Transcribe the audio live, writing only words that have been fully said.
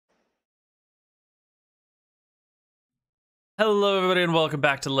Hello, everybody, and welcome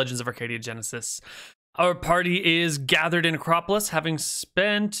back to Legends of Arcadia Genesis. Our party is gathered in Acropolis, having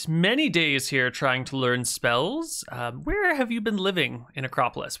spent many days here trying to learn spells. Where have you been living in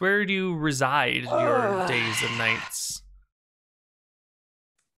Acropolis? Where do you reside your days and nights?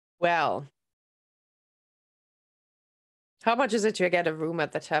 Well, how much is it to get a room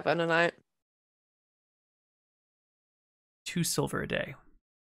at the tavern a night? 2 silver a day.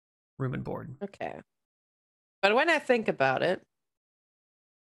 Room and board. Okay. But when I think about it,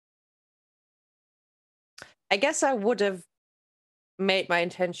 I guess I would have made my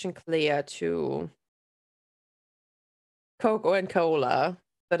intention clear to Coco and Cola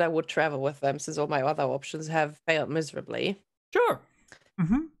that I would travel with them since all my other options have failed miserably. Sure.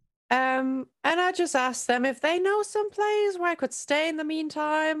 And I just asked them if they know some place where I could stay in the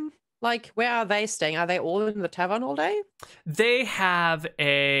meantime. Like, where are they staying? Are they all in the tavern all day? They have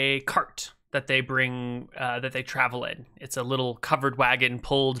a cart that they bring, that they travel in. It's a little covered wagon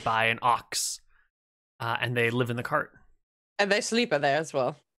pulled by an ox, and they live in the cart. And they sleep in there as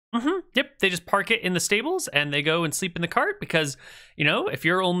well. Yep, they just park it in the stables, and they go and sleep in the cart because, you know, if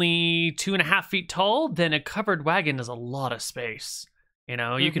you're only 2.5 feet tall, then a covered wagon is a lot of space. You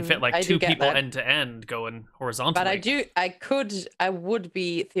know, you can fit like 2 people end to end going horizontally. But I would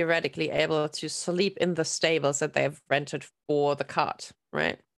be theoretically able to sleep in the stables that they've rented for the cart,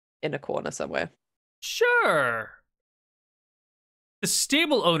 right? In a corner somewhere. Sure. The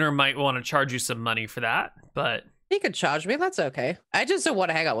stable owner might want to charge you some money for that, but... He could charge me, that's okay. I just don't want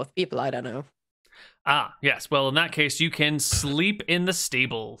to hang out with people I don't know. Ah, yes. Well, in that case, you can sleep in the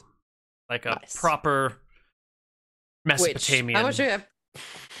stable. Like a proper Mesopotamian. How much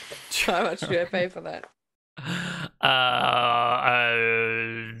do I pay for that?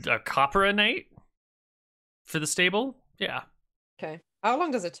 A copper a night? For the stable? Yeah. Okay. How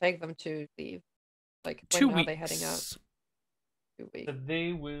long does it take them to leave? Like, when 2 are weeks. they heading out? 2 weeks.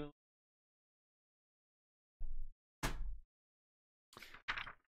 They will...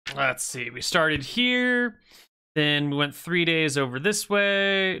 Let's see. We started here. Then we went 3 days over this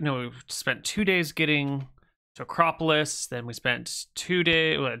way. No, we spent 2 days getting to Acropolis. Then we spent a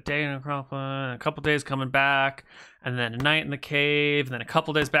day in Acropolis, a couple days coming back, and then a night in the cave, and then a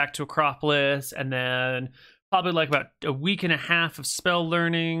couple days back to Acropolis, and then probably like about a week and a half of spell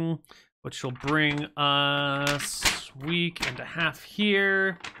learning, which will bring us a week and a half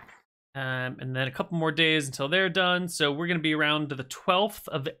here. And then a couple more days until they're done. So we're going to be around to the 12th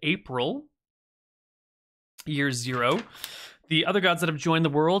of April, year 0. The other gods that have joined the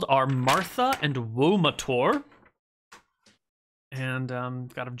world are Martha and Womator. And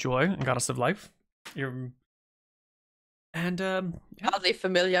God of Joy and Goddess of Life. Hardly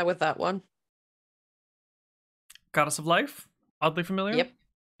familiar with that one. Goddess of Life? Oddly familiar?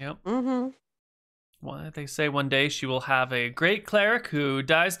 Yep. Well, they say one day she will have a great cleric who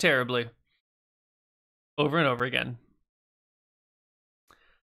dies terribly. Over and over again.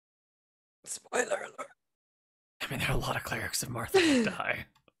 Spoiler alert. I mean, there are a lot of clerics of Martha who die.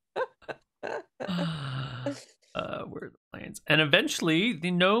 Where are the planes? And eventually,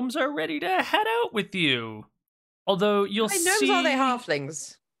 the gnomes are ready to head out with you. Although you'll see... Gnomes are they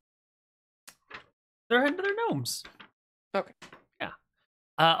halflings? They're gnomes. Okay. Yeah.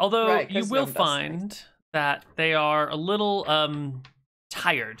 Although you will gnome find that they are a little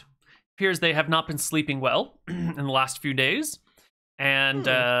tired. It appears they have not been sleeping well in the last few days. And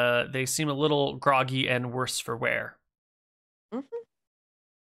they seem a little groggy and worse for wear. But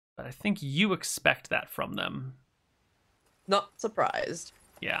I think you expect that from them. Not surprised.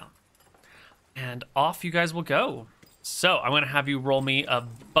 Yeah. And off you guys will go. So I'm going to have you roll me a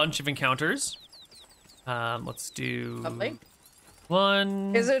bunch of encounters. Let's do... Lovely.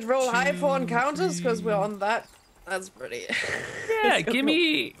 1. Is it roll high for encounters? Because we're on that. That's pretty... Yeah, give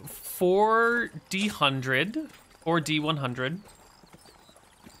me 4d100 or d100.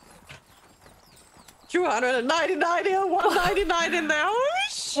 299 here, 199 in there.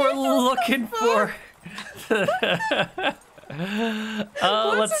 We're looking for...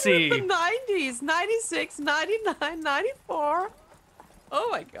 let's see. The 90s, 96, 99, 94. Oh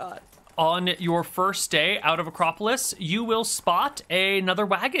my god. On your first day out of Acropolis, you will spot another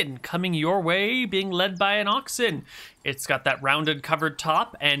wagon coming your way, being led by an oxen. It's got that rounded covered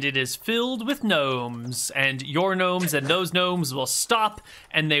top, and it is filled with gnomes. And your gnomes and those gnomes will stop,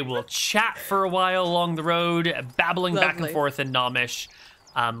 and they will chat for a while along the road, babbling back and forth in Gnomish,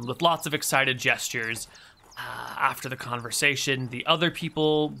 with lots of excited gestures. After the conversation, the other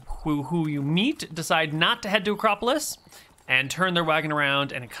people who you meet decide not to head to Acropolis, and turn their wagon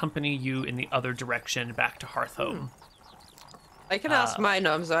around and accompany you in the other direction back to Hearthhome. I can ask my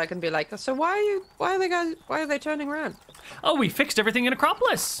gnomes, so I can be like, so why are they turning around? Oh, we fixed everything in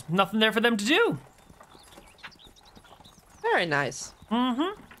Acropolis. Nothing there for them to do. Very nice.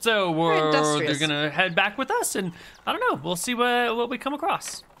 So they're industrious. gonna head back with us, and I don't know. We'll see what we come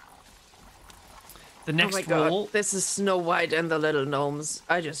across. The next Oh my god, roll. this is Snow White and the Little Gnomes.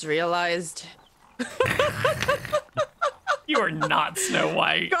 I just realized. You are not Snow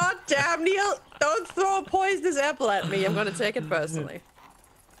White. God damn, Neal! Don't throw a poisonous apple at me. I'm gonna take it personally.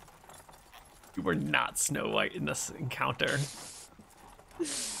 You were not Snow White in this encounter.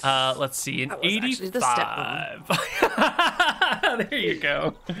 Let's see, an 85. There you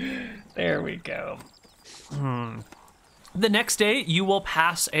go. There we go. The next day, you will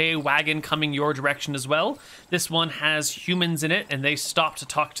pass a wagon coming your direction as well. This one has humans in it, and they stop to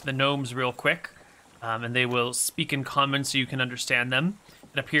talk to the gnomes real quick. And they will speak in common so you can understand them.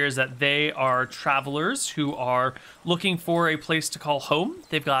 It appears that they are travelers who are looking for a place to call home.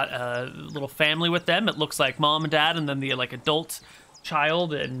 They've got a little family with them. It looks like mom and dad, and then the adult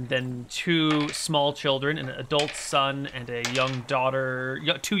child, and then two small children, an adult son and a young daughter,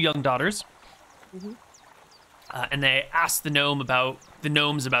 two young daughters. And they ask the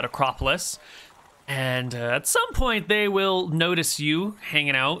gnomes about Acropolis. And at some point, they will notice you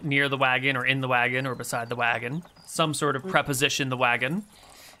hanging out near the wagon or in the wagon or beside the wagon. Some sort of preposition the wagon.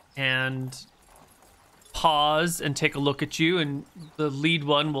 And pause and take a look at you. And the lead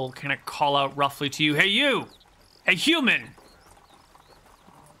one will kind of call out roughly to you, "Hey, you! Hey, human!"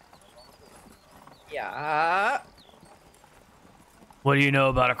 Yeah. "What do you know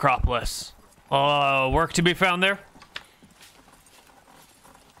about Acropolis? Work to be found there?"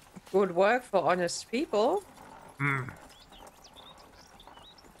 Good work for honest people.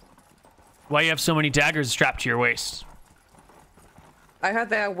 "Why you have so many daggers strapped to your waist?" I heard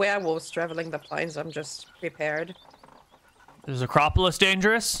there are werewolves traveling the plains. I'm just prepared. "Is Acropolis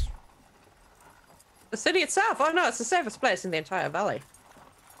dangerous?" The city itself? Oh no, it's the safest place in the entire valley.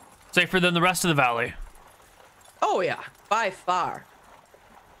 "Safer than the rest of the valley?" Oh yeah, by far.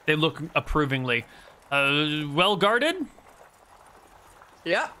 They look approvingly. Well guarded?"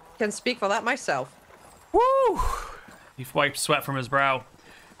 Yeah, can speak for that myself. Woo! He wiped sweat from his brow.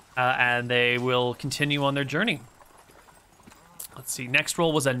 And they will continue on their journey. Let's see. Next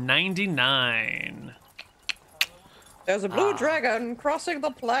roll was a 99. There's a blue dragon crossing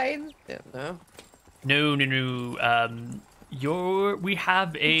the plain. Yeah, no. No. We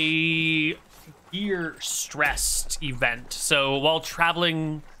have a fear stressed event. So while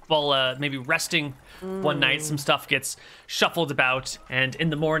traveling, maybe resting one night, some stuff gets shuffled about, and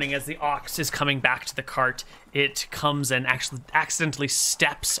in the morning, as the ox is coming back to the cart, it comes and actually accidentally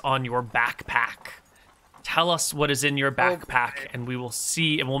steps on your backpack. Tell us what is in your backpack, and we will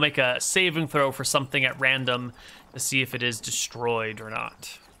see, and we'll make a saving throw for something at random to see if it is destroyed or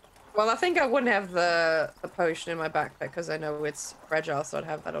not. Well, I think I wouldn't have the potion in my backpack because I know it's fragile, so I'd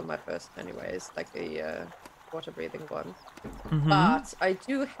have that on my person anyways, like the water breathing one. But I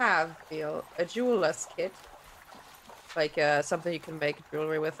do have a jeweler's kit, like something you can make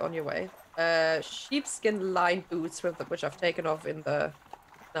jewelry with on your way. Sheepskin lined boots which I've taken off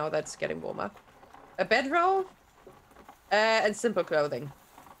now that's getting warmer. A bedroll, and simple clothing.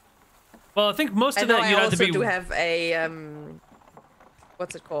 Well, I think most of that you have to be. I also do have a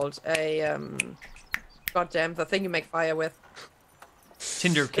what's it called? Goddamn, the thing you make fire with.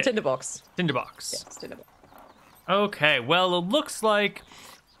 Tinder kit. A tinderbox. Tinderbox. Yes, tinderbox. Okay, well, it looks like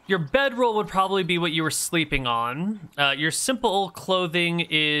your bedroll would probably be what you were sleeping on. Your simple clothing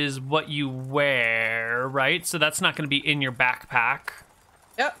is what you wear, right? So that's not going to be in your backpack.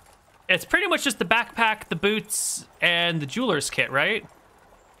 Yep. It's pretty much just the backpack, the boots, and the jeweler's kit, right?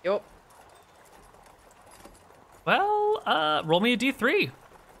 Yup. Well, roll me a d3.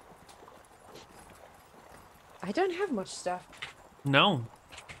 I don't have much stuff. No.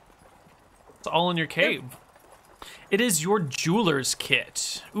 It's all in your cave. Yep. It is your jeweler's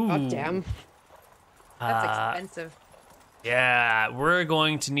kit. Ooh. God damn. That's expensive. Yeah, we're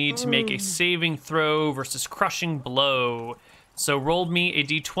going to need to make a saving throw versus crushing blow. So roll me a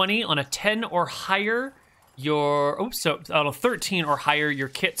d20 on a 10 or higher. On a 13 or higher, your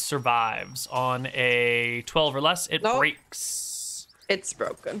kit survives. On a 12 or less, it breaks. It's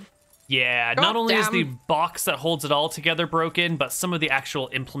broken. Yeah, not only is the box that holds it all together broken, but some of the actual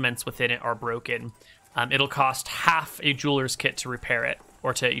implements within it are broken. It'll cost half a jeweler's kit to repair it,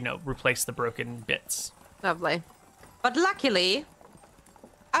 or to, replace the broken bits. Lovely. But luckily,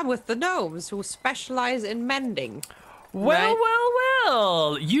 I'm with the gnomes who specialize in mending.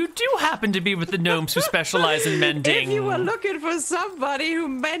 Well, you do happen to be with the gnomes who specialize in mending. If you were looking for somebody who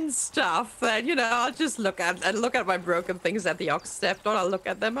mends stuff, then, I'll just look at my broken things that the ox stepped on. I'll look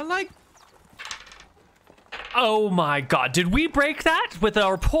at them and Oh my god, did we break that with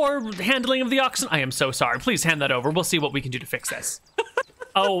our poor handling of the oxen? I am so sorry. Please hand that over. We'll see what we can do to fix this.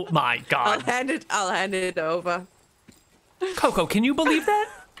 Oh my god. I'll hand it over. Coco, can you believe that?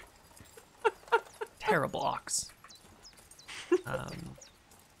 Terrible ox.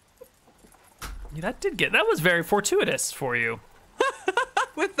 Yeah, that was very fortuitous for you.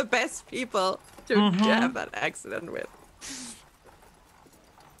 With the best people to have that accident with.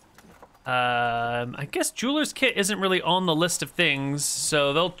 I guess jeweler's kit isn't really on the list of things,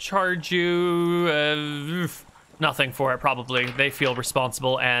 so they'll charge you nothing for it, probably. They feel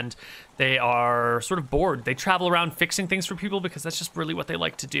responsible, and they are sort of bored. They travel around fixing things for people because that's just really what they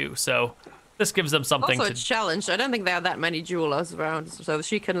like to do, so this gives them something also a challenge. I don't think there are that many jewelers around, so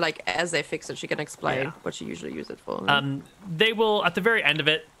she can, like, as they fix it, she can explain what she usually use it for. They will, at the very end of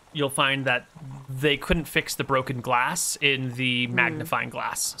it, you'll find that they couldn't fix the broken glass in the magnifying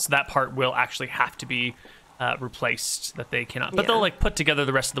glass. So that part will actually have to be replaced, that they cannot. But they'll like put together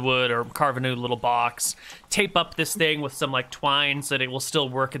the rest of the wood or carve a new little box, tape up this thing with some like twine so that it will still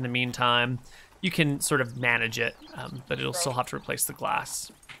work in the meantime. You can sort of manage it, but it'll still have to replace the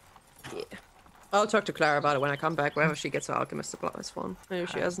glass. Yeah. I'll talk to Clara about it when I come back, whenever she gets her alchemist supplies from. Maybe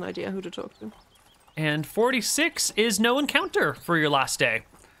she has an idea who to talk to. And 46 is no encounter for your last day.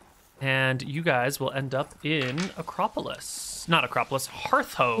 And you guys will end up in Acropolis. Not Acropolis,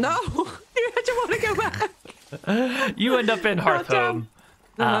 Hearthhome. No! I don't want to go back! You end up in Hearthhome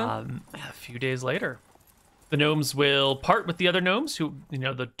a few days later. The gnomes will part with the other gnomes, who, you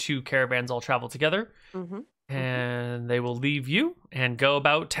know, the two caravans all travel together. And they will leave you and go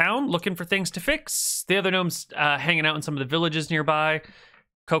about town looking for things to fix. The other gnomes hanging out in some of the villages nearby.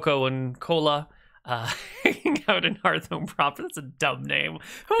 Coco and Cola hanging out in Hearthhome proper. That's a dumb name.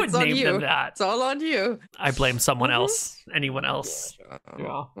 Who would name them that? It's all on you. I blame someone else. Anyone else.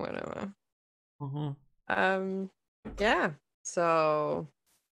 Yeah, whatever. Mm-hmm. Yeah. So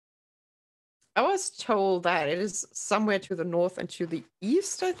I was told that it is somewhere to the north and to the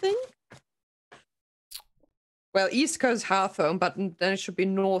east, I think. Well, east coast Hearthhome, but then it should be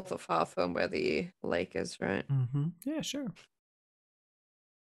north of Hearthhome where the lake is, right? Mm-hmm. Yeah, sure.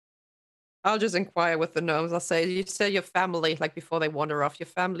 I'll just inquire with the gnomes. I'll say, you say your family, like before they wander off, your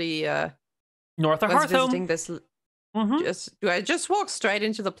family North of was Hearthhome. visiting this. Do I just walk straight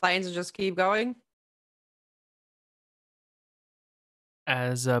into the plains and just keep going?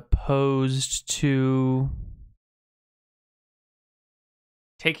 As opposed to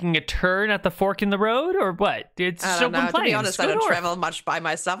taking a turn at the fork in the road, or what? It's I don't know. open plains. To be honest, Go I don't north. travel much by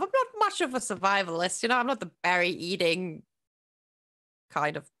myself. I'm not much of a survivalist, you know. I'm not the berry eating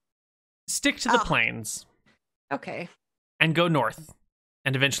kind of. Stick to the plains. Okay. And go north,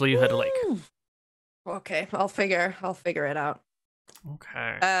 and eventually you hit a lake. Okay, I'll figure it out.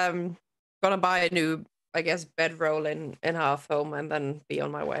 Okay. Gonna buy a new, I guess, bedroll in Hearthhome and then be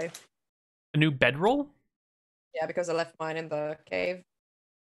on my way. A new bedroll? Yeah, because I left mine in the cave.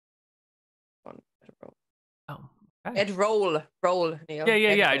 Bedroll. Oh. Okay. Roll, Neal.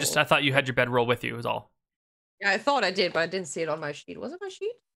 Yeah. I thought you had your bedroll with you. Is all. Yeah, I thought I did, but I didn't see it on my sheet. Was it my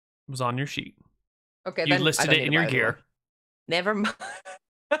sheet? It was on your sheet. Okay, you then listed it in your gear. Never mind.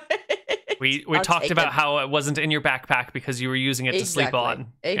 We talked about how it wasn't in your backpack because you were using it to sleep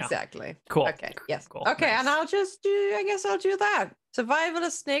on. Exactly. Yeah. Cool. Okay. Yes. Cool. Okay, Nice. and I'll do that.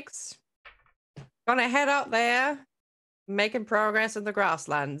 Survivalist Nix. Gonna head out there, making progress in the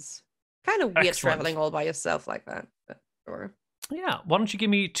grasslands. Kind of weird Excellent. traveling all by yourself like that. But sure. Yeah. Why don't you give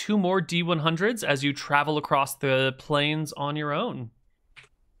me 2 more D100s as you travel across the plains on your own?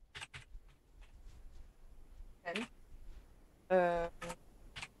 Okay.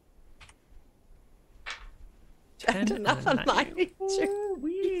 10 and a 9.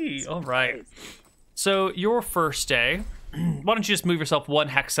 All right. So your first day, why don't you just move yourself 1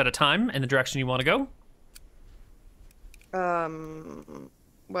 hex at a time in the direction you want to go?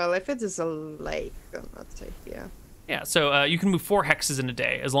 Well, if it is a lake, then let's say here. Yeah, so you can move 4 hexes in a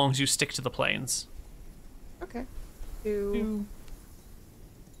day as long as you stick to the plains. Okay. 2,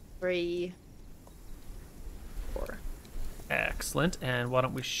 3, 4. Excellent. And why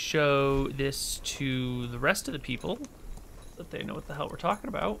don't we show this to the rest of the people so that they know what the hell we're talking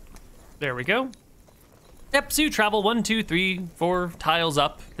about. There we go. Yep, so you travel 1, 2, 3, 4 tiles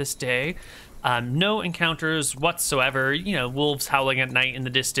up this day. No encounters whatsoever. You know, wolves howling at night in the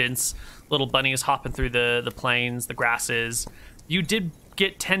distance, little bunnies hopping through the plains, the grasses. You did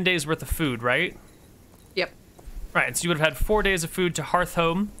get 10 days worth of food, right? Yep. Right, so you would have had 4 days of food to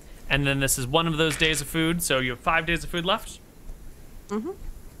Hearthhome, and then this is one of those days of food, so you have 5 days of food left? Mm-hmm.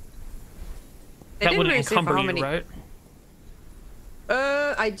 That wouldn't encumber you, right?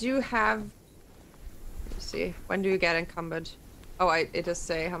 I do have... me see. When do you get encumbered? Oh, it does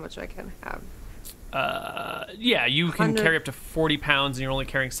say how much I can have. Yeah, you can 100. carry up to 40 pounds, and you're only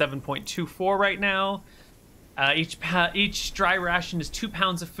carrying 7.24 right now. Each dry ration is 2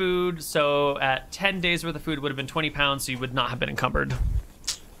 pounds of food, so at 10 days worth of food would have been 20 pounds, so you would not have been encumbered.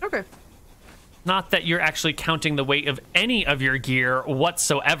 Okay. Not that you're actually counting the weight of any of your gear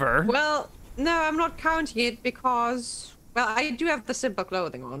whatsoever. Well, no, I'm not counting it because, well, I do have the simple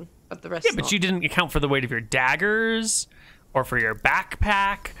clothing on, but the rest. Yeah, but you didn't account for the weight of your daggers, or for your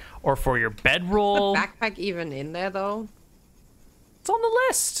backpack, or for your bedroll. Is the backpack even in there though? It's on the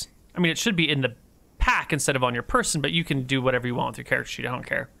list. I mean, it should be in the pack instead of on your person, but you can do whatever you want with your character sheet. I don't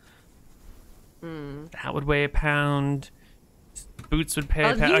care. That would weigh a pound. Boots would pay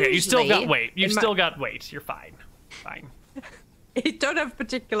a pound. Okay, you still got weight. You've still got weight. You're fine. Fine. I don't have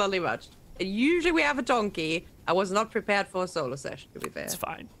particularly much. And usually we have a donkey. I was not prepared for a solo session, to be fair. It's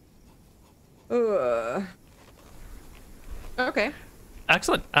fine. Okay.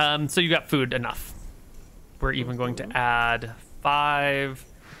 Excellent. So you got food enough. We're even going to add 5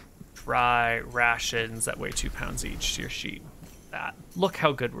 dry rations that weigh 2 pounds each to your sheet. That. Look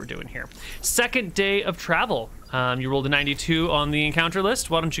how good we're doing here. Second day of travel. You rolled a 92 on the encounter list.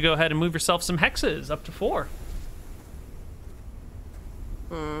 Why don't you go ahead and move yourself some hexes up to 4?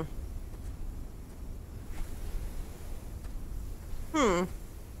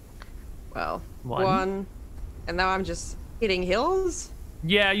 Well, 1. And now I'm just hitting hills?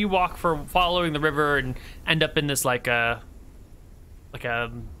 Yeah, you walk for following the river and end up in this like a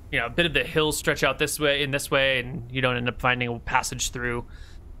bit of the hills stretch out this way and you don't end up finding a passage through.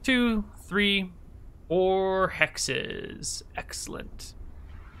 2, 3, 4 hexes. Excellent.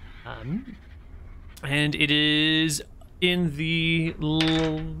 And it is in the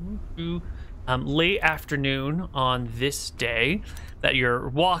late afternoon on this day that you're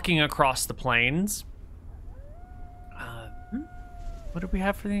walking across the plains. What do we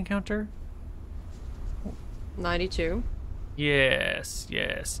have for the encounter? 92. Yes.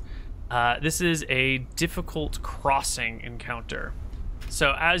 This is a difficult crossing encounter.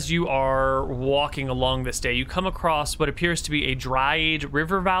 So as you are walking along this day, you come across what appears to be a dried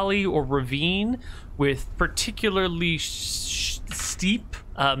river valley or ravine with particularly steep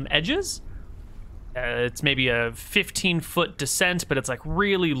edges. It's maybe a 15-foot descent, but it's like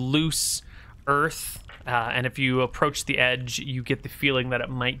really loose earth. And if you approach the edge, you get the feeling that it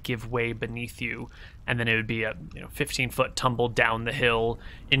might give way beneath you, and then it would be a 15-foot tumble down the hill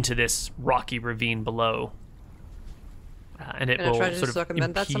into this rocky ravine below. And it will try to sort of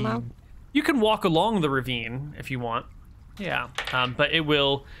circumvent that somehow? You can walk along the ravine if you want. Yeah, but it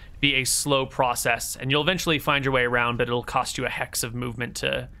will be a slow process, and you'll eventually find your way around, but it'll cost you a hex of movement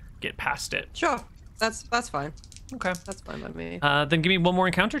to get past it. Sure, that's fine. Okay. That's fine by me. Then give me one more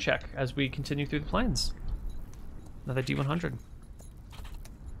encounter check as we continue through the plains. Another D100.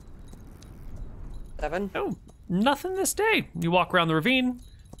 7. Oh, nothing this day. You walk around the ravine,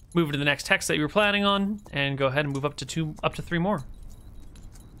 move to the next hex that you were planning on, and go ahead and move up to 3 more.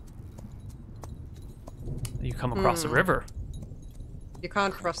 You come across a river. You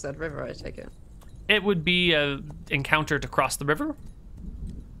can't cross that river, I take it. It would be an encounter to cross the river.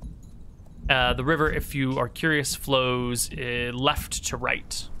 The river, if you are curious, flows left to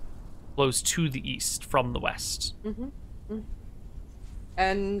right. Flows to the east from the west.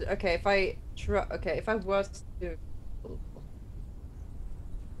 And okay, if I was to,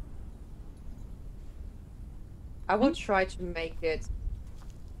 I will try to make it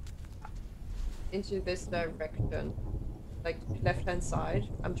into this direction, like left-hand side.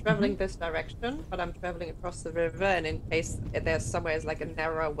 I'm traveling this direction, but I'm traveling across the river, and in case there's somewhere is like a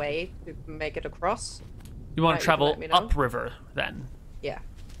narrow way to make it across. You want to travel upriver then? Yeah.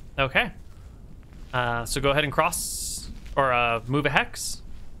 Okay. So go ahead and cross or move a hex.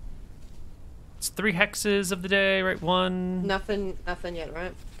 It's 3 hexes of the day, right? 1. Nothing yet,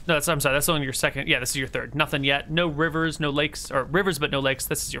 right? No, I'm sorry. That's only your second. Yeah, this is your 3rd. Nothing yet. No rivers, no lakes, or rivers but no lakes.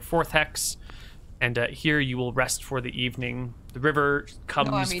 This is your 4th hex. And here you will rest for the evening. The river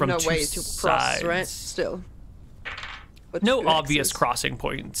comes from no 2 way to sides. cross, right? Still. But No obvious crossing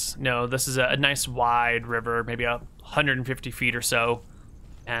points. No, this is a nice wide river, maybe 150 feet or so.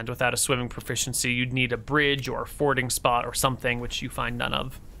 And without a swimming proficiency, you'd need a bridge or a fording spot or something, which you find none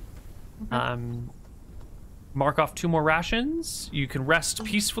of. Mark off 2 more rations. You can rest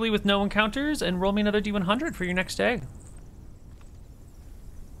peacefully with no encounters and roll me another D100 for your next day.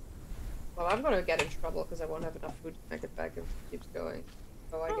 Well, I'm gonna get in trouble because I won't have enough food to make it back if it keeps going.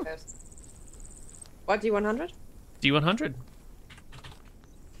 So I guess. What, D100? D100.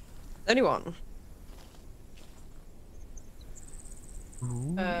 Anyone?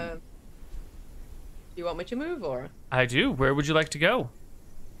 you want me to move, or? I do. Where would you like to go?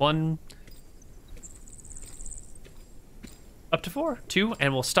 1 up to 4, 2,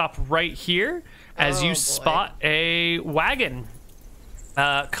 and we'll stop right here as you spot a wagon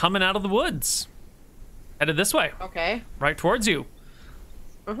coming out of the woods. Headed this way. Okay. Right towards you.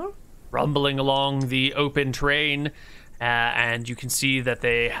 Rumbling along the open terrain, and you can see that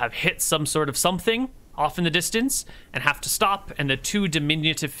they have hit some sort of something off in the distance and have to stop, and the 2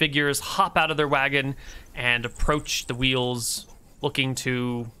 diminutive figures hop out of their wagon and approach the wheels looking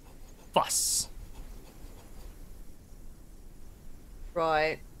to fuss.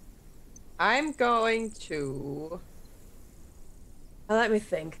 Right. I'm going to... let me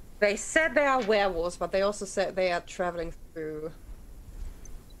think. They said they are werewolves, but they also said they are traveling through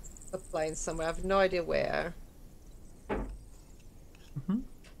the plains somewhere. I have no idea where. Can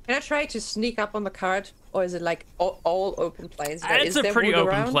I try to sneak up on the cart, or is it like all open plains? It's a pretty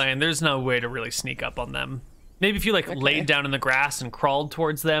open plain. There's no way to really sneak up on them. Maybe if you laid down in the grass and crawled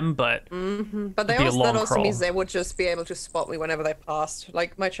towards them, but but that also means they would just be able to spot me whenever they passed.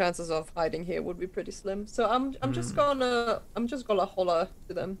 Like, my chances of hiding here would be pretty slim. So I'm just gonna holler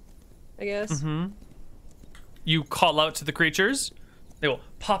to them, I guess. You call out to the creatures. They will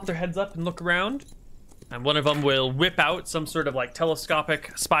pop their heads up and look around, and one of them will whip out some sort of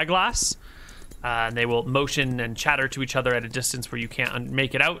telescopic spyglass, and they will motion and chatter to each other at a distance where you can't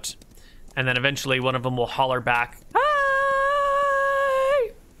make it out. And then eventually one of them will holler back,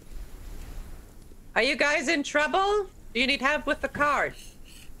 "Hi! Are you guys in trouble? Do you need help with the cart?"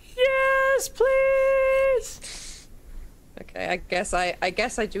 "Yes, please." Okay, I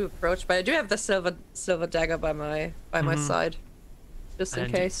guess I do approach, but I do have the silver dagger by my side, just in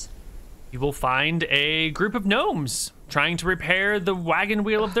case. You will find a group of gnomes trying to repair the wagon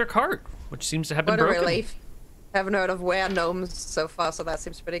wheel of their cart, which seems to have been broken. What a relief. Haven't heard of were gnomes so far, so that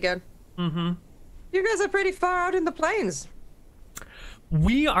seems pretty good. You guys are pretty far out in the plains.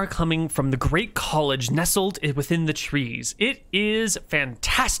 We are coming from the great college nestled within the trees. It is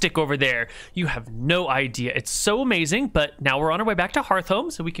fantastic over there. You have no idea. It's so amazing, but now we're on our way back to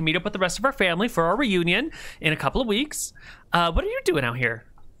Hearthhome so we can meet up with the rest of our family for our reunion in a couple of weeks. What are you doing out here,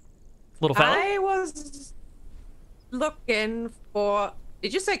 little fella? I was looking for...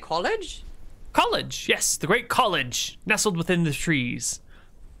 Did you say college? College, yes. The great college nestled within the trees.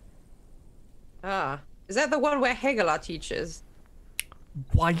 Is that the one where Hegela teaches?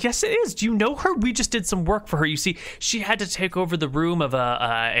 Why, yes, it is. Do you know her? We just did some work for her. You see, she had to take over the room of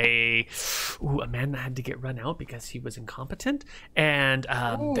a man that had to get run out because he was incompetent, and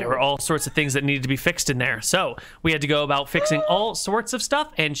there were all sorts of things that needed to be fixed in there. So we had to go about fixing all sorts of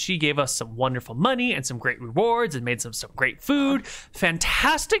stuff, and she gave us some wonderful money and some great rewards and made some great food.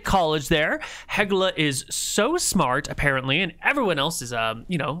 Fantastic college there. Hegela is so smart, apparently, and everyone else is,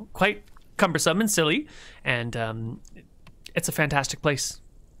 quite cumbersome and silly, and it's a fantastic place.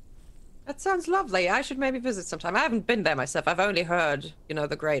 That sounds lovely. I should maybe visit sometime. I haven't been there myself. I've only heard,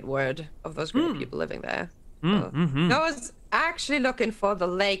 the great word of those great people living there. I was actually looking for the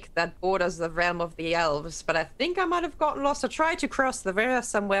lake that borders the realm of the elves, but I think I might have gotten lost. I tried to cross the river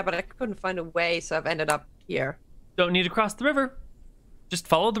somewhere, but I couldn't find a way, so I've ended up here. Don't need to cross the river. Just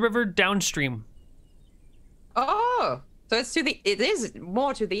follow the river downstream. Oh, so it is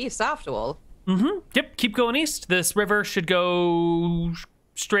more to the east after all. Yep, keep going east. This river should go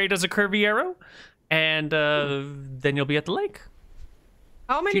straight as a curvy arrow, and then you'll be at the lake.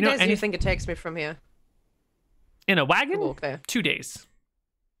 How many days do you think it takes me from here? In a wagon? 2 days.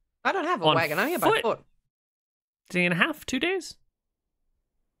 I don't have a wagon. I'm here by foot. Day and a half, 2 days.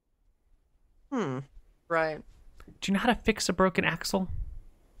 Right. Do you know how to fix a broken axle?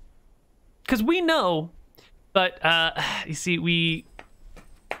 Because we know, but you see, we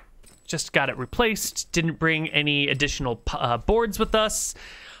just got it replaced, didn't bring any additional boards with us.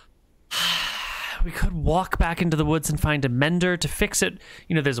 We could walk back into the woods and find a mender to fix it.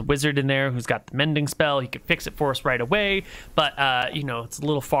 There's a wizard in there who's got the mending spell. He could fix it for us right away, but it's a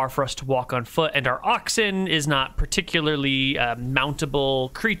little far for us to walk on foot, and our oxen is not particularly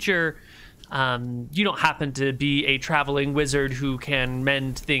mountable creature. You don't happen to be a traveling wizard who can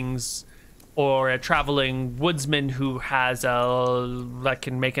mend things, or a traveling woodsman who has that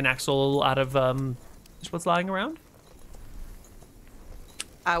can make an axle out of just what's lying around?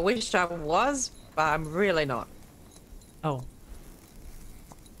 I wish I was, but I'm really not. Oh.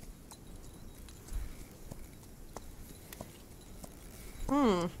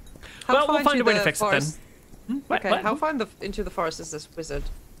 Well, we'll find a way to fix it then. Okay, how far into the forest is this wizard?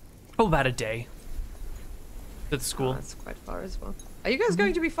 Oh, about a day. To the school. That's quite far as well. Are you guys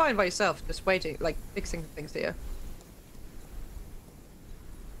going to be fine by yourself, just waiting, fixing things here?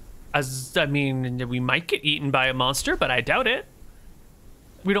 I mean, we might get eaten by a monster, but I doubt it.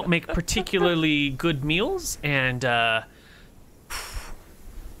 We don't make particularly good meals, and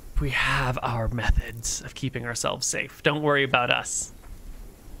we have our methods of keeping ourselves safe. Don't worry about us.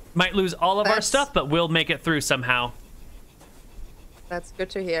 Might lose all of our stuff, but we'll make it through somehow. That's good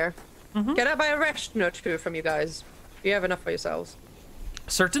to hear. Can I buy a ration or two from you guys? Do you have enough for yourselves?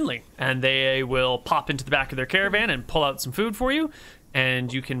 Certainly. And they will pop into the back of their caravan and pull out some food for you.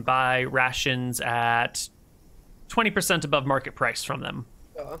 And you can buy rations at 20% above market price from them.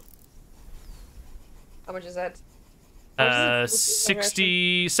 Sure. How much is that?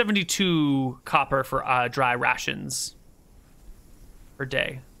 72 copper for dry rations per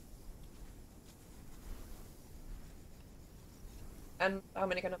day. And how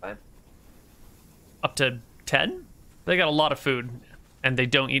many can I buy? Up to 10? They got a lot of food, and they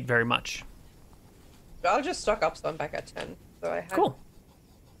don't eat very much. I'll just stock up so I'm back at 10. So I had Cool.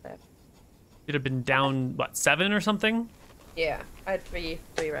 that. You'd have been down, what, 7 or something? Yeah, I had three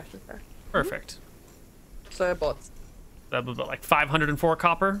rations there. Perfect. So I bought. That was like 504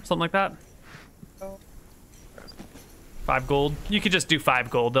 copper, something like that. Oh. 5 gold. You could just do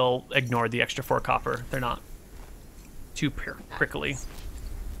 5 gold. They'll ignore the extra 4 copper. They're not too prickly.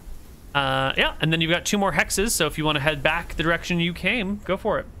 Yeah, and then you've got 2 more hexes, so if you want to head back the direction you came, go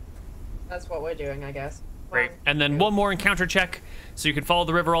for it. That's what we're doing, I guess. Great. And then 1 more encounter check, so you can follow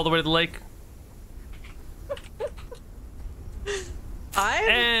the river all the way to the lake.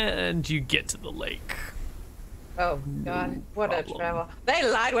 And you get to the lake. Oh, God. What a travel. They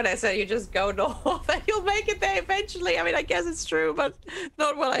lied when I said you just go north and you'll make it there eventually. I mean, I guess it's true, but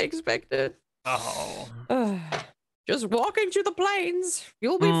not what I expected. Oh. Just walking through the plains.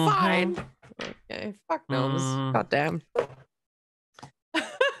 You'll be fine. Okay. Fuck gnomes. God damn.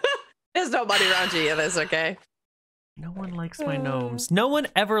 There's nobody around you. That's okay. No one likes my gnomes. No one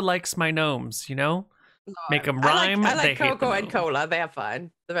ever likes my gnomes, you know? No, make them rhyme. I like Coco and Cola. They're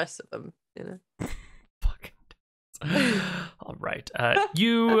fine. The rest of them, you know. Fucking. All right.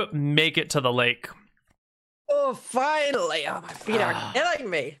 You make it to the lake. Oh, finally. Oh, my feet are killing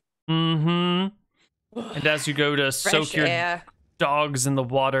me. And as you go to soak your dogs in the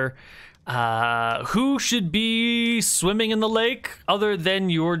water, who should be swimming in the lake other than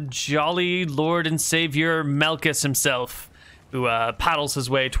your jolly Lord and Savior Malchus himself, who paddles his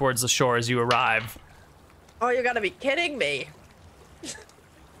way towards the shore as you arrive? Oh, you gotta be kidding me.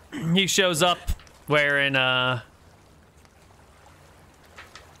 He shows up wearing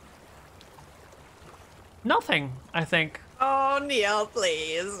nothing, I think. Oh, Neal,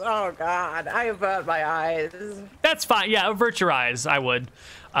 please. Oh, God. I avert my eyes. That's fine. Yeah, avert your eyes. I would.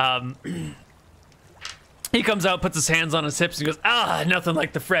 He comes out, puts his hands on his hips, and goes, nothing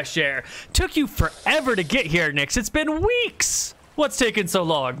like the fresh air. Took you forever to get here, Nix. It's been weeks. What's taking so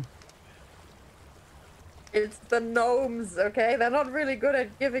long? It's the gnomes, okay? They're not really good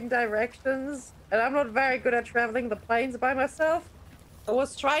at giving directions, and I'm not very good at traveling the plains by myself. I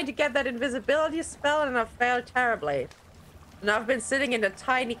was trying to get that invisibility spell, and I failed terribly. And I've been sitting in a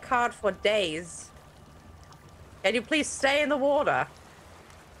tiny cart for days. Can you please stay in the water?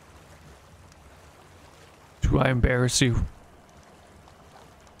 Do I embarrass you?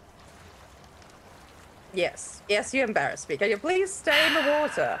 Yes. Yes, you embarrass me. Can you please stay in the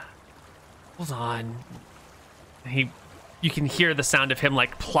water? Hold on. You can hear the sound of him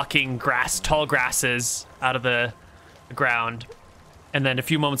like plucking tall grasses out of the ground. And then a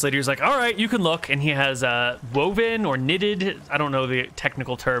few moments later, he's like, all right, you can look. And he has woven or knitted, I don't know the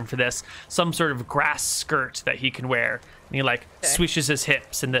technical term for this, some sort of grass skirt that he can wear. And he like swishes his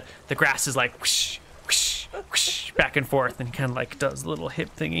hips, and the grass is like whoosh, whoosh, whoosh, back and forth. And he kind of like does a little hip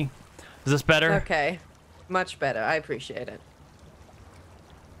thingy. Is this better? Okay. Much better. I appreciate it.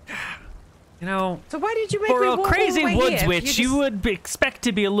 You know, so why did you make for me a crazy woods witch, you just... would expect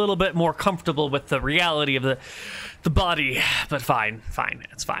to be a little bit more comfortable with the reality of the body. But fine,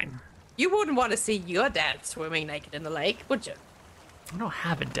 it's fine. You wouldn't want to see your dad swimming naked in the lake, would you? I don't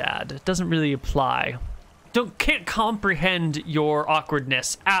have a dad. It doesn't really apply. Can't comprehend your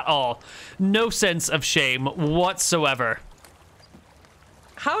awkwardness at all. No sense of shame whatsoever.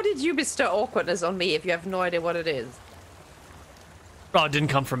 How did you bestow awkwardness on me if you have no idea what it is? Oh, it didn't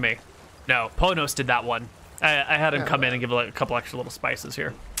come from me. No, Ponos did that one. I had him come in and give like a couple extra little spices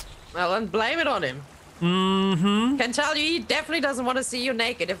here. Well, then blame it on him. Mm-hmm. Can tell you he definitely doesn't want to see you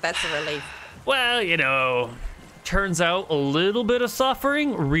naked if that's a relief. Well, you know, turns out a little bit of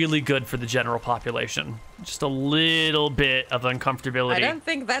suffering, really good for the general population. Just a little bit of uncomfortability. I don't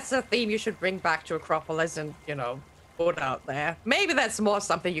think that's a theme you should bring back to Acropolis and, you know, put out there. Maybe that's more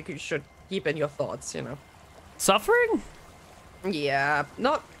something you should keep in your thoughts, you know. Suffering? Yeah,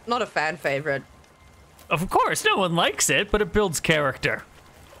 not not a fan favorite. Of course, no one likes it, but it builds character.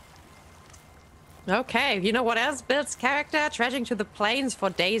 Okay, you know what else builds character? Trudging to the plains for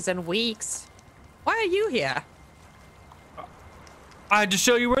days and weeks. Why are you here? I had to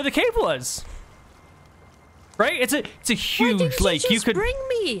show you where the cave was. Right? It's a huge lake. You could bring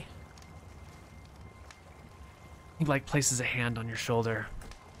me. He like places a hand on your shoulder.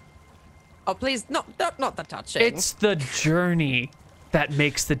 Oh please, not the touching. It's the journey that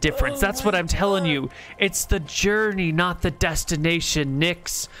makes the difference. That's what I'm telling you. It's the journey, not the destination,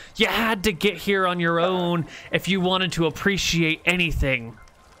 Nix. You had to get here on your own if you wanted to appreciate anything.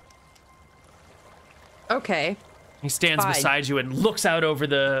 Okay. He stands beside you and looks out over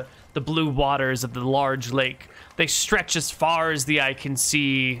the blue waters of the large lake. They stretch as far as the eye can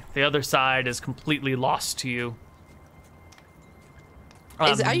see. The other side is completely lost to you.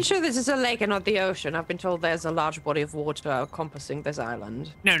 Are you sure this is a lake and not the ocean? I've been told there's a large body of water encompassing this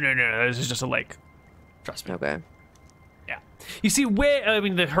island. No. This is just a lake. Trust me. Okay. Yeah. You see,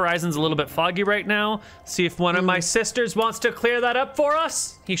 the horizon's a little bit foggy right now. See if one of my sisters wants to clear that up for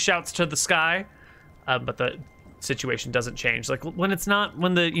us. He shouts to the sky. But the situation doesn't change. Like when it's not,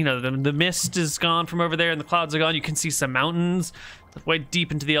 when the mist is gone from over there and the clouds are gone, you can see some mountains way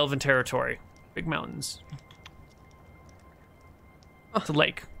deep into the elven territory. Big mountains. It's a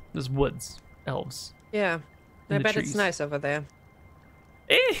lake. There's woods, elves. Yeah. I bet trees. It's nice over there.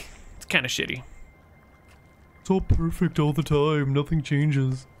 It's kind of shitty. It's all perfect all the time. Nothing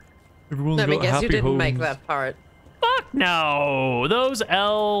changes. Everyone's got happy homes. Guess you didn't make that part. Fuck no! Those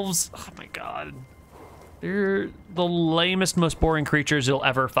elves. Oh my god. They're the lamest, most boring creatures you'll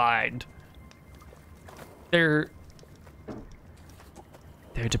ever find. They're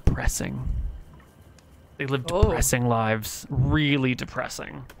depressing. They live depressing lives. Really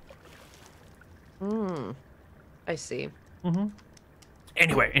depressing. I see.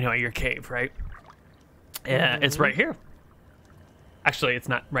 Anyway, your cave, right? Yeah, it's right here. Actually, it's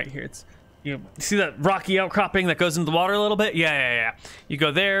not right here. It's you see that rocky outcropping that goes into the water a little bit? Yeah. You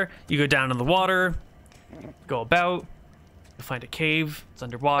go there, you go down in the water, go about, you'll find a cave. It's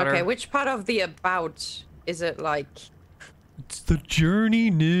underwater. Okay, which part of the about is it like? It's the journey,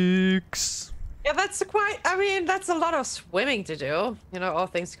 Nix. Yeah, that's that's a lot of swimming to do. All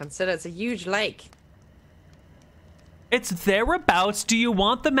things considered, it's a huge lake. It's thereabouts. Do you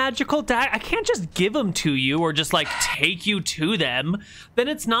want the magical dagger? I can't just give them to you or just like take you to them. Then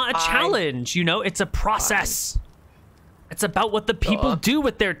it's not a challenge, It's a process. It's about what the people do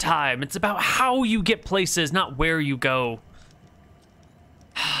with their time. It's about how you get places, not where you go.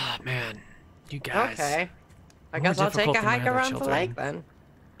 Man, you guys. Okay. I guess I'll take a hike around the lake then.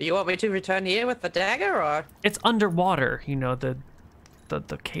 Do you want me to return here with the dagger, or? It's underwater,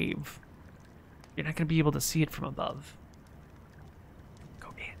 the cave. You're not gonna be able to see it from above. Go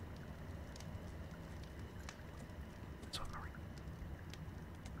in.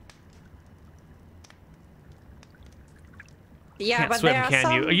 Yeah, can't but swim, there are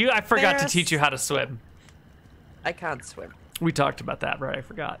can you? I forgot to teach you how to swim. I can't swim. We talked about that, right? I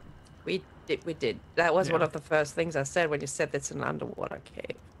forgot. We did. That was one of the first things I said when you said it's an underwater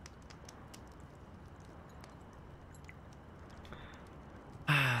cave.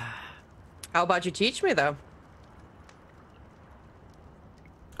 How about you teach me, though?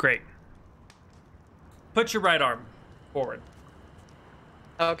 Great. Put your right arm forward.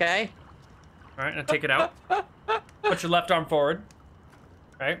 Okay. All right, now take it out. Put your left arm forward.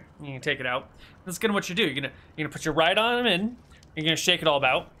 All right, you can take it out. That's gonna what you do. You're gonna put your right arm in. You're gonna shake it all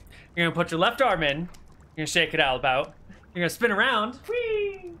about. You're gonna put your left arm in. You're gonna shake it all about. You're gonna spin around.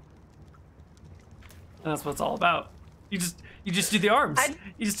 Whee! That's what it's all about. You just do the arms.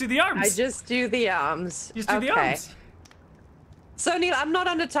 You just do the arms. I just do the arms. You just do the arms. So, Neal, I'm not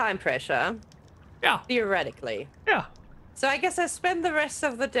under time pressure. Yeah. Theoretically. Yeah. So I guess I spend the rest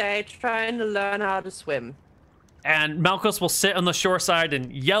of the day trying to learn how to swim. And Malchus will sit on the shore side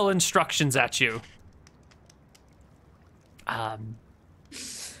and yell instructions at you.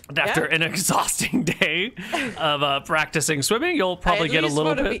 After an exhausting day of practicing swimming, you'll probably get a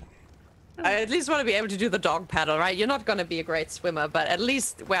little bit... I at least want to be able to do the dog paddle, right? You're not going to be a great swimmer, but at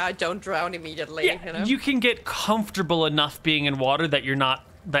least where I don't drown immediately, Yeah, you can get comfortable enough being in water that you're not...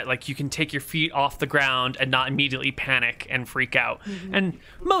 that like you can take your feet off the ground and not immediately panic and freak out. And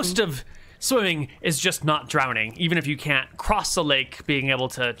most of swimming is just not drowning. Even if you can't cross the lake, being able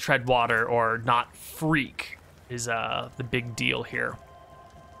to tread water or not freak is the big deal here.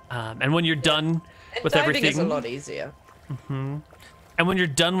 And when you're done with everything, diving is a lot easier. And when you're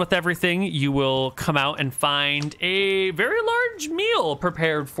done with everything, you will come out and find a very large meal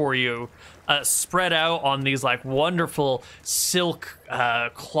prepared for you, spread out on these like wonderful silk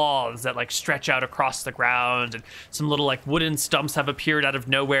cloths that like stretch out across the ground, and some little like wooden stumps have appeared out of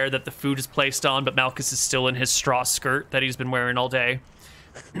nowhere that the food is placed on, but Malchus is still in his straw skirt that he's been wearing all day.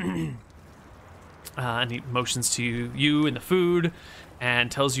 And he motions to you and the food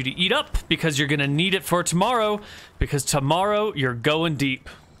and tells you to eat up because you're gonna need it for tomorrow, because tomorrow you're going deep.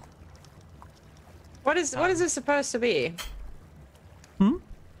 What is this supposed to be?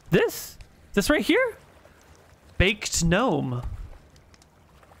 This right here? Baked gnome.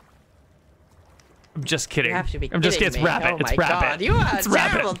 I'm just kidding. You have to be I'm just kidding kidding. me. It's rabbit. Oh it's my rabbit. God, you are it's a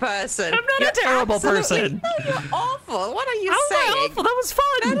rabbit. terrible person. I'm not a terrible person. No, you're awful. What are you How am saying? I awful? That was fun.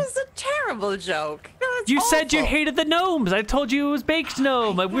 That is a terrible joke. No, it's You awful. said you hated the gnomes. I told you it was baked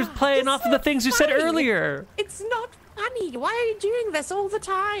gnome. I was playing off of the things you said earlier. It's not funny. Why are you doing this all the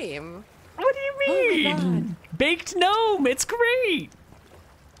time? What do you mean? Baked gnome. It's great.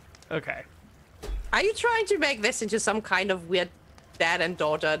 Okay. Are you trying to make this into some kind of weird dad and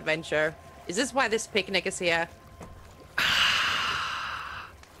daughter adventure? Is this why this picnic is here?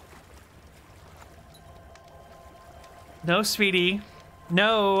 No, sweetie.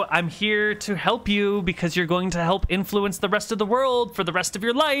 No, I'm here to help you because you're going to help influence the rest of the world for the rest of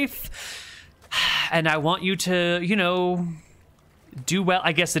your life. And I want you to, you know, do well.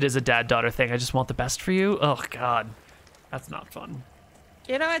 I guess it is a dad-daughter thing. I just want the best for you. Oh, God. That's not fun.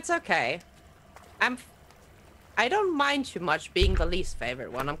 You know, it's okay. I don't mind too much being the least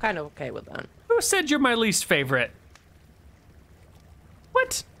favorite one. I'm kind of okay with that. Who said you're my least favorite?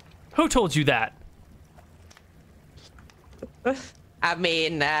 What? Who told you that? I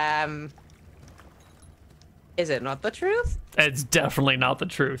mean, is it not the truth? It's definitely not the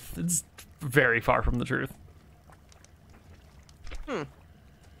truth. It's very far from the truth. Well,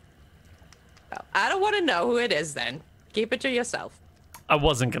 I don't want to know who it is then. Keep it to yourself. I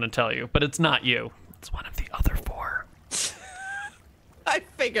wasn't going to tell you, but it's not you. It's one of the other four. I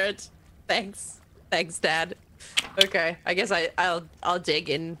figured. Thanks. Thanks, Dad. Okay, I guess I'll dig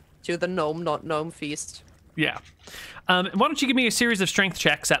into the gnome not gnome feast. Yeah. Why don't you give me a series of strength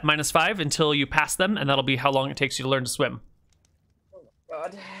checks at -5 until you pass them, and that'll be how long it takes you to learn to swim. Oh my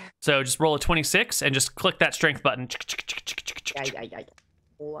God. So just roll a 26 and just click that strength button. Yeah.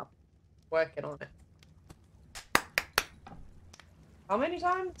 All up. Working on it. How many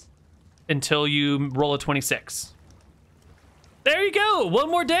times? Until you roll a 26. There you go. One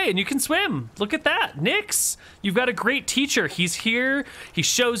more day and you can swim. Look at that. Nix, you've got a great teacher. He's here. He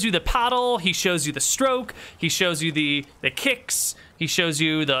shows you the paddle. He shows you the stroke. He shows you the kicks. He shows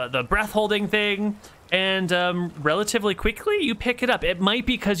you the breath holding thing. And relatively quickly, you pick it up. It might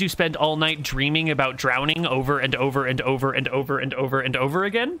be because you spend all night dreaming about drowning over and over and over and over and over and over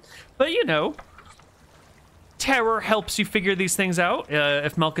again. But, you know, terror helps you figure these things out.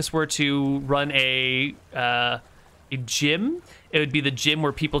 If Malchus were to run a gym, it would be the gym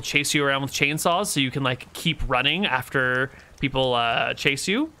where people chase you around with chainsaws so you can like keep running after people chase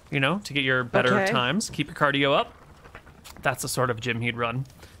you, you know, to get your better times, keep your cardio up. That's the sort of gym he'd run.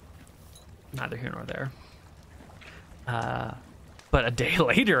 Neither here nor there. But a day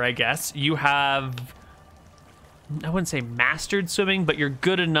later, I guess, you have, I wouldn't say mastered swimming, but you're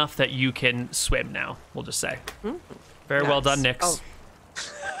good enough that you can swim now, we'll just say. Very well done, Nix. Oh.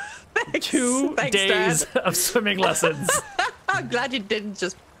 Thanks. 2 days Dad. of swimming lessons. I'm glad you didn't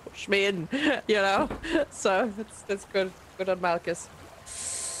just push me in, you know? So, that's good. Good on Malchus.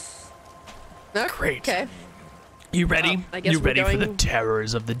 No? Great. Okay. You ready? Well, I guess you we're ready for the going-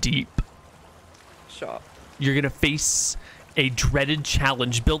 terrors of the deep? Sure. You're gonna face a dreaded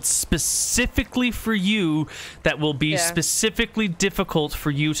challenge built specifically for you that will be specifically difficult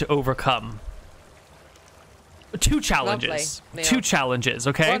for you to overcome. 2 challenges. Lovely, 2 Neal. challenges,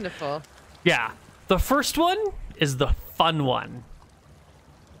 okay? Wonderful. Yeah. The first one is the fun one.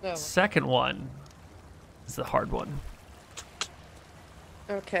 Oh, Second one is the hard one.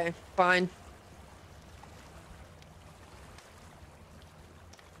 okay, fine.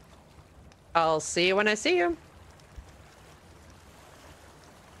 I'll see you when I see you.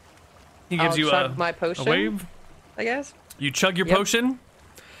 He gives I'll you chug a, my potion. a wave. I guess. You chug your Yep. potion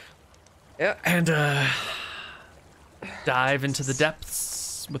Yeah. and dive into the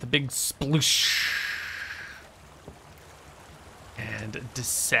depths with a big sploosh and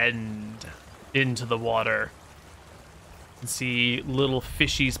descend into the water. You can see little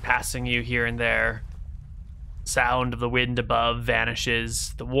fishies passing you here and there. Sound of the wind above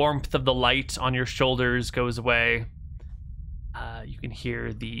vanishes. The warmth of the light on your shoulders goes away. You can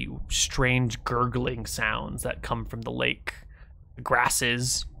hear the strange gurgling sounds that come from the lake.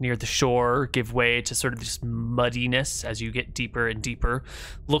 grasses near the shore give way to sort of this muddiness as you get deeper and deeper,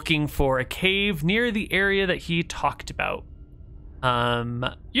 looking for a cave near the area that he talked about.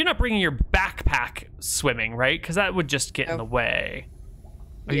 You're not bringing your backpack swimming, right? Because that would just get in the way.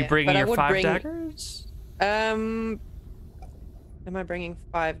 Are you bringing your 5 daggers? Am I bringing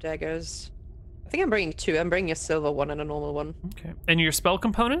 5 daggers? I think I'm bringing 2. I'm bringing a silver one and a normal one. Okay. And your spell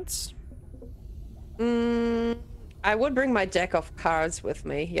components? I would bring my deck of cards with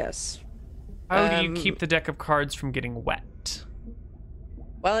me, yes. How do you keep the deck of cards from getting wet?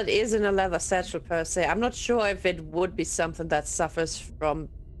 Well, it is in a leather satchel per se. I'm not sure if it would be something that suffers from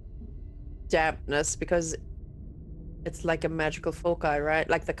dampness because it's like a magical foci, right?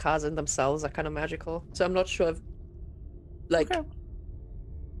 Like the cards in themselves are kind of magical. So I'm not sure if, like,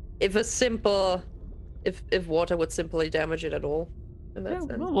 if water would simply damage it at all. In that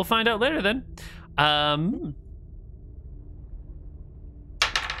sense. Well, we'll find out later then. I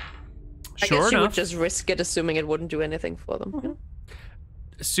guess you would just risk it, assuming it wouldn't do anything for them. Mm-hmm.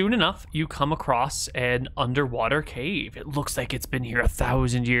 Soon enough, you come across an underwater cave. It looks like it's been here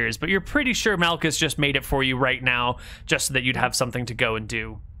 1,000 years, but you're pretty sure Malchus just made it for you right now, just so that you'd have something to go and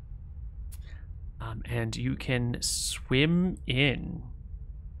do. And you can swim in.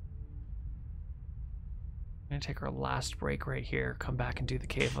 I'm going to take our last break right here, come back and do the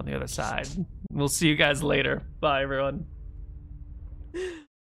cave on the other side. We'll see you guys later. Bye, everyone.